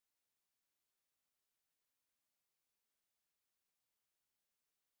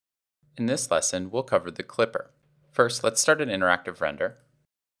In this lesson, we'll cover the Clipper. First, let's start an interactive render.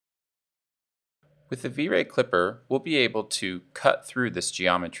 With the Vray Clipper, we'll be able to cut through this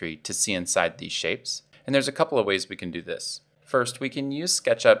geometry to see inside these shapes. And there's a couple of ways we can do this. First, we can use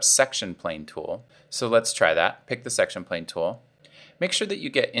SketchUp's section plane tool. So let's try that. Pick the section plane tool. Make sure that you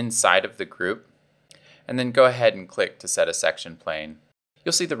get inside of the group, and then go ahead and click to set a section plane.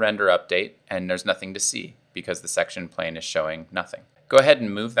 You'll see the render update, and there's nothing to see because the section plane is showing nothing. Go ahead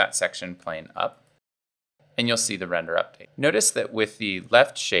and move that section plane up, and you'll see the render update. Notice that with the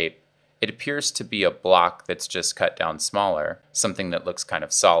left shape, it appears to be a block that's just cut down smaller, something that looks kind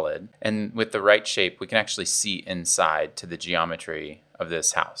of solid. And with the right shape, we can actually see inside to the geometry of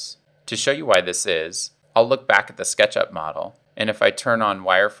this house. To show you why this is, I'll look back at the SketchUp model, and if I turn on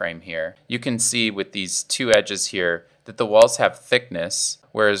wireframe here, you can see with these two edges here that the walls have thickness,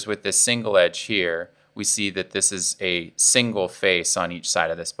 whereas with this single edge here, we see that this is a single face on each side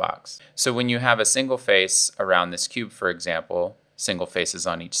of this box. So when you have a single face around this cube, for example, single faces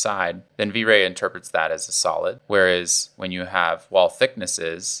on each side, then Vray interprets that as a solid. Whereas when you have wall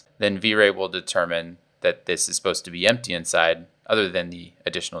thicknesses, then Vray will determine that this is supposed to be empty inside, other than the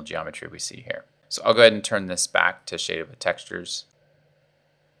additional geometry we see here. So I'll go ahead and turn this back to Shade of Textures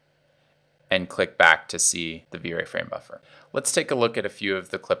and click back to see the Vray frame buffer. Let's take a look at a few of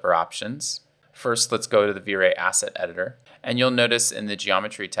the Clipper options. First, let's go to the Vray Asset Editor, and you'll notice in the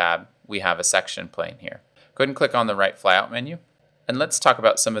Geometry tab, we have a section plane here. Go ahead and click on the right flyout menu, and let's talk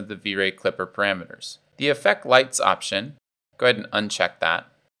about some of the Vray Clipper parameters. The Affect Lights option, go ahead and uncheck that,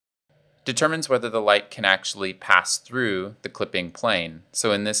 determines whether the light can actually pass through the clipping plane.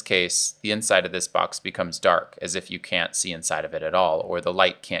 So in this case, the inside of this box becomes dark, as if you can't see inside of it at all, or the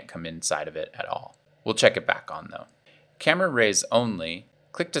light can't come inside of it at all. We'll check it back on though. Camera Rays Only,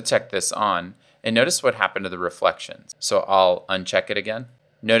 click to check this on, and notice what happened to the reflections. So I'll uncheck it again.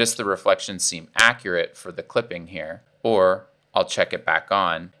 Notice the reflections seem accurate for the clipping here, or I'll check it back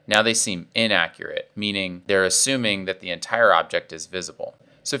on. Now they seem inaccurate, meaning they're assuming that the entire object is visible.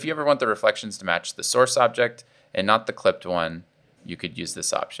 So if you ever want the reflections to match the source object and not the clipped one, you could use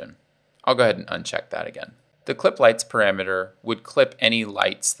this option. I'll go ahead and uncheck that again. The Clip Lights parameter would clip any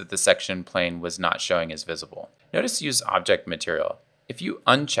lights that the section plane was not showing as visible. Notice Use Object Material. If you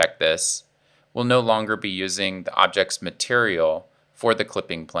uncheck this, we'll no longer be using the object's material for the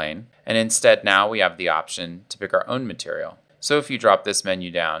clipping plane, and instead now we have the option to pick our own material. So if you drop this menu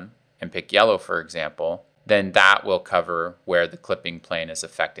down and pick yellow, for example, then that will cover where the clipping plane is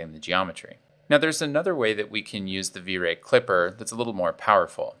affecting the geometry. Now there's another way that we can use the Vray Clipper that's a little more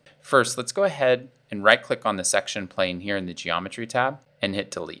powerful. First, let's go ahead and right-click on the section plane here in the Geometry tab and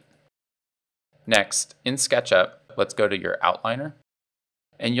hit Delete. Next, in SketchUp, let's go to your outliner,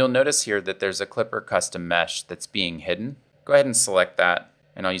 and you'll notice here that there's a Clipper custom mesh that's being hidden. Go ahead and select that,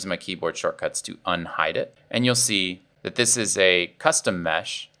 and I'll use my keyboard shortcuts to unhide it, and you'll see that this is a custom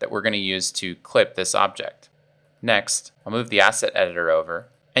mesh that we're going to use to clip this object. Next, I'll move the Asset Editor over,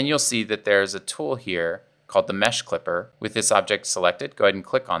 and you'll see that there's a tool here called the Mesh Clipper. With this object selected, go ahead and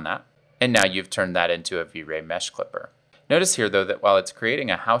click on that, and now you've turned that into a Vray Mesh Clipper. Notice here though that while it's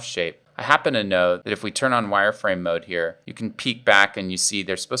creating a house shape, I happen to know that if we turn on wireframe mode here, you can peek back and you see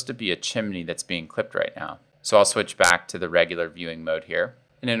there's supposed to be a chimney that's being clipped right now. So I'll switch back to the regular viewing mode here.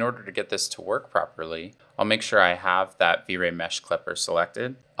 And in order to get this to work properly, I'll make sure I have that Vray Mesh Clipper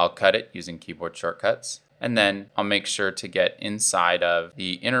selected. I'll cut it using keyboard shortcuts. And then I'll make sure to get inside of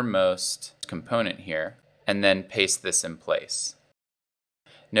the innermost component here and then paste this in place.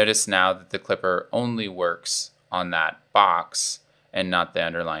 Notice now that the clipper only works on that box and not the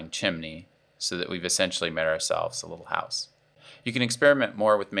underlying chimney, so that we've essentially made ourselves a little house. You can experiment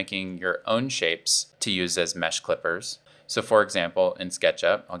more with making your own shapes to use as mesh clippers. So for example, in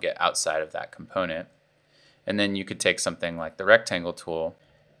SketchUp, I'll get outside of that component. And then you could take something like the rectangle tool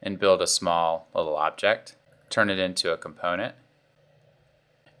and build a small little object, turn it into a component,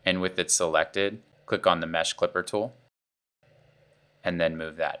 and with it selected, click on the Mesh Clipper tool, and then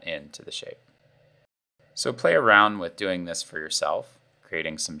move that into the shape. So play around with doing this for yourself,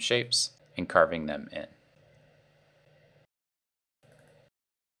 creating some shapes and carving them in.